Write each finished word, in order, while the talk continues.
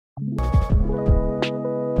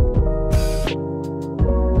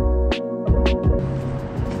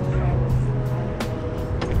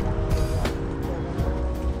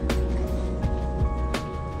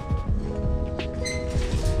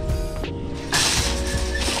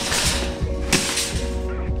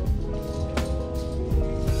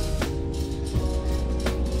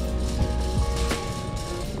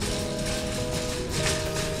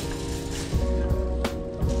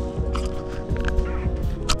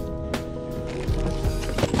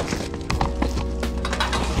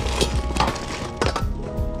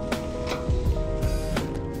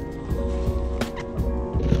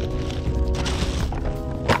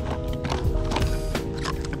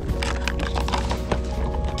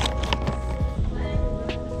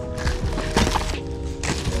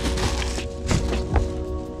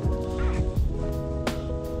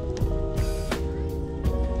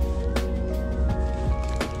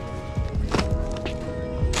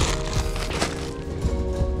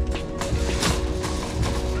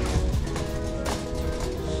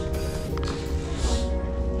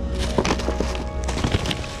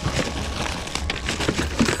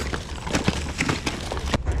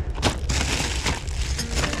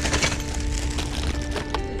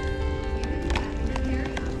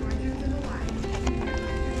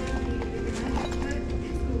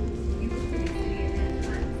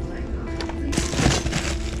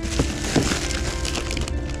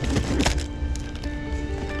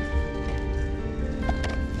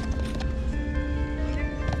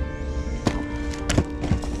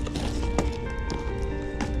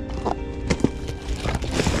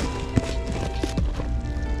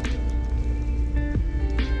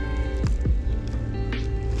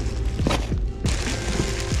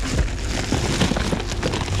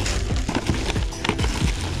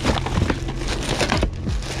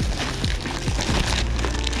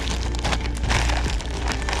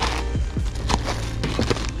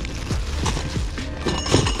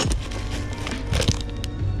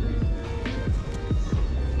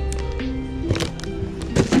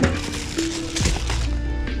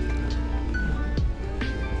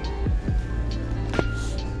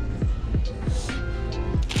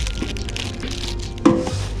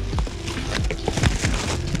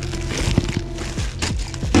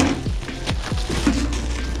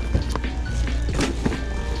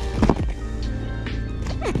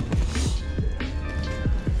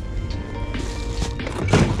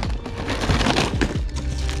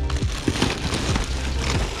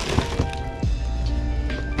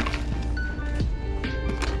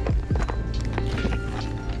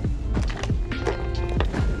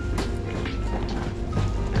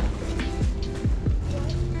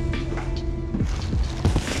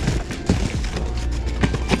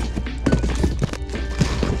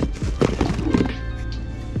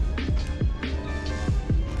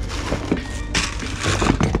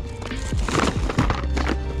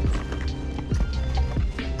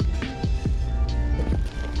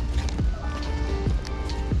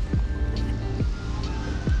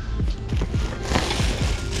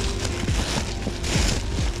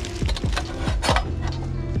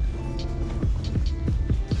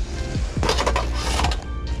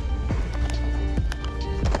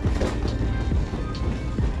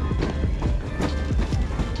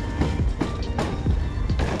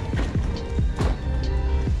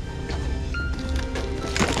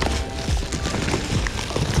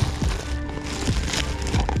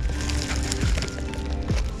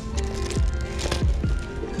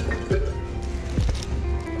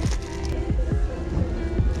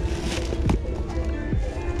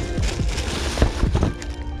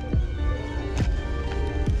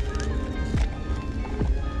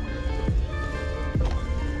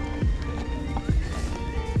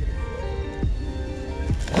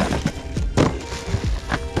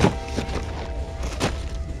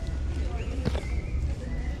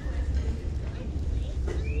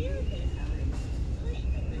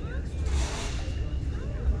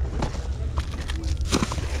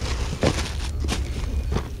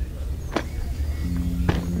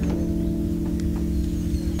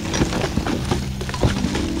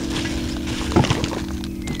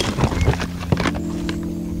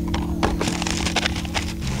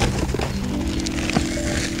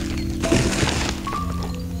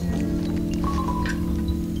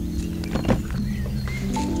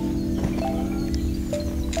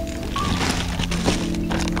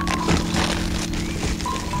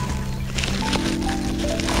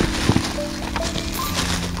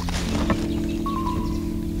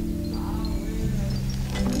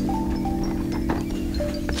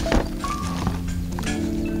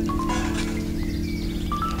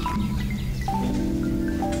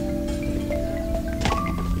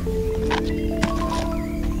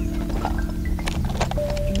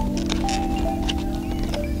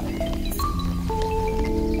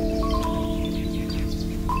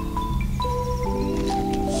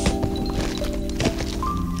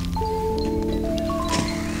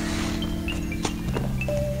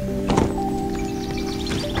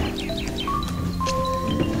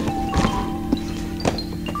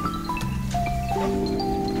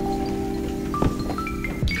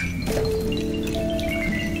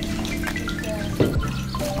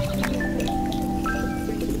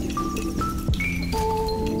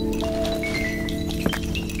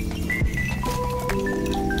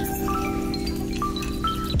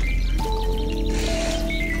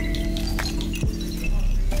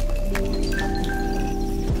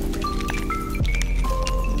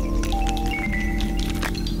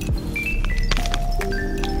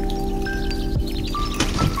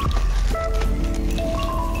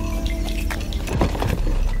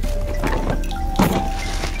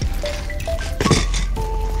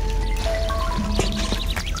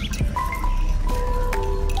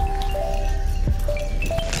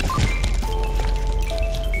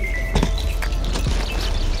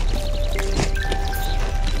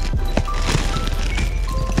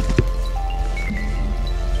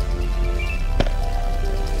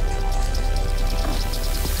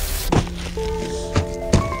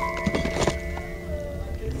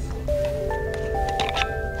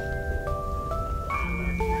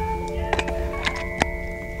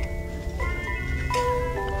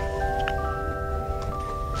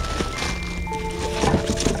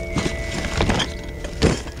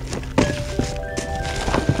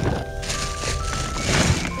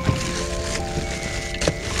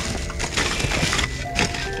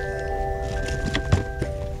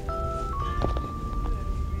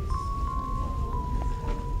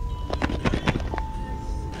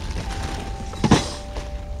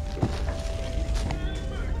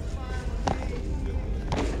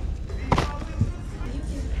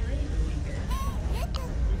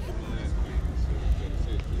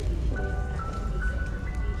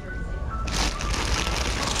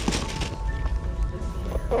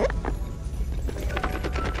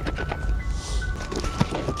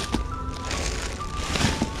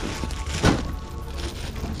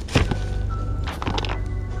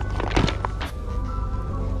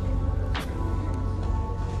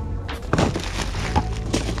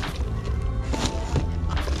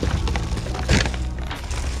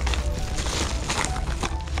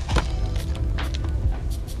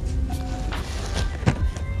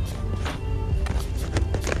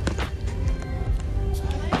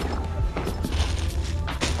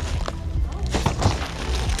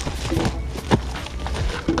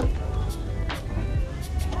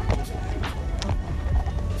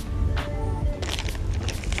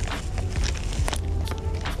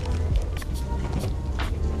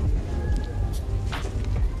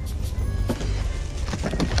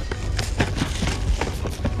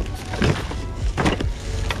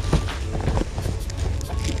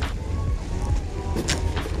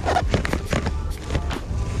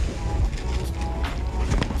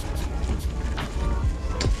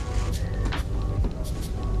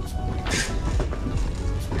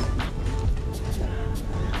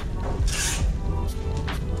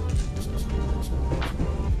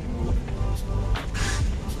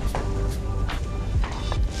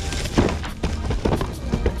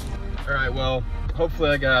hopefully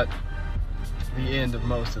I got the end of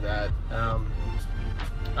most of that.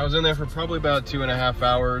 I was in there for probably about 2.5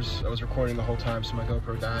 hours. I was recording the whole time, so my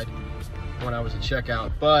GoPro died when I was at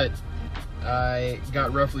checkout. But I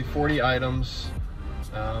got roughly 40 items,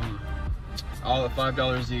 all at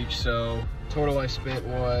 $5 each. So total I spent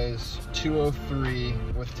was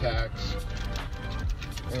 $203 with tax.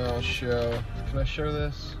 And I'll show. Can I show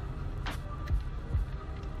this?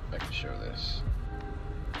 I can show this.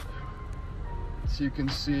 So you can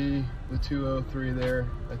see the 203 there,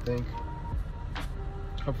 I think.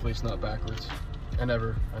 Hopefully it's not backwards. I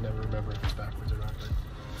never remember if it's backwards or not.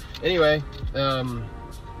 But anyway,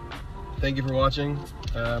 thank you for watching.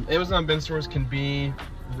 Amazon bin stores can be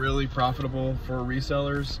really profitable for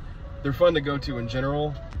resellers. They're fun to go to in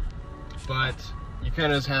general, but you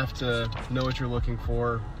kind of just have to know what you're looking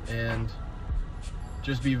for and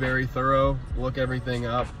just be very thorough, look everything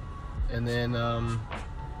up, and then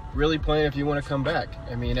really plan if you want to come back.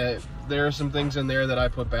 I mean, there are some things in there that I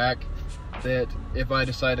put back that if I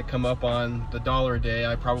decide to come up on the $1 a day,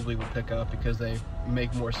 I probably would pick up because they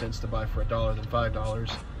make more sense to buy for $1 than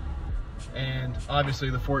 $5. And obviously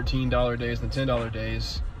the $14 days and $10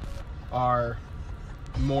 days are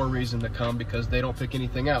more reason to come because they don't pick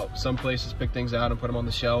anything out. Some places pick things out and put them on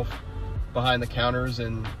the shelf behind the counters,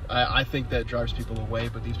 and I think that drives people away,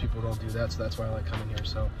 but these people don't do that, so that's why I like coming here.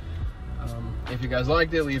 So if you guys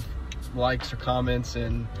liked it, leave likes or comments,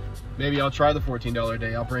 and maybe I'll try the $14 a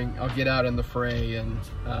day. I'll get out in the fray and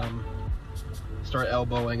start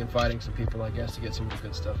elbowing and fighting some people, I guess, to get some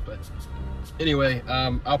good stuff. But anyway,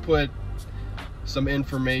 I'll put some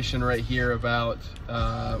information right here about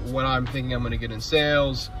what I'm thinking I'm going to get in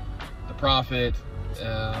sales, the profit,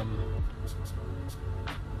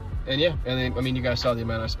 and yeah, and then, I mean, you guys saw the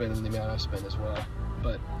amount I spent and the amount I spent as well.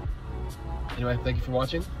 But anyway, thank you for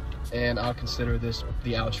watching, and I'll consider this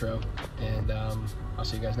the outro, and I'll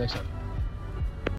see you guys next time.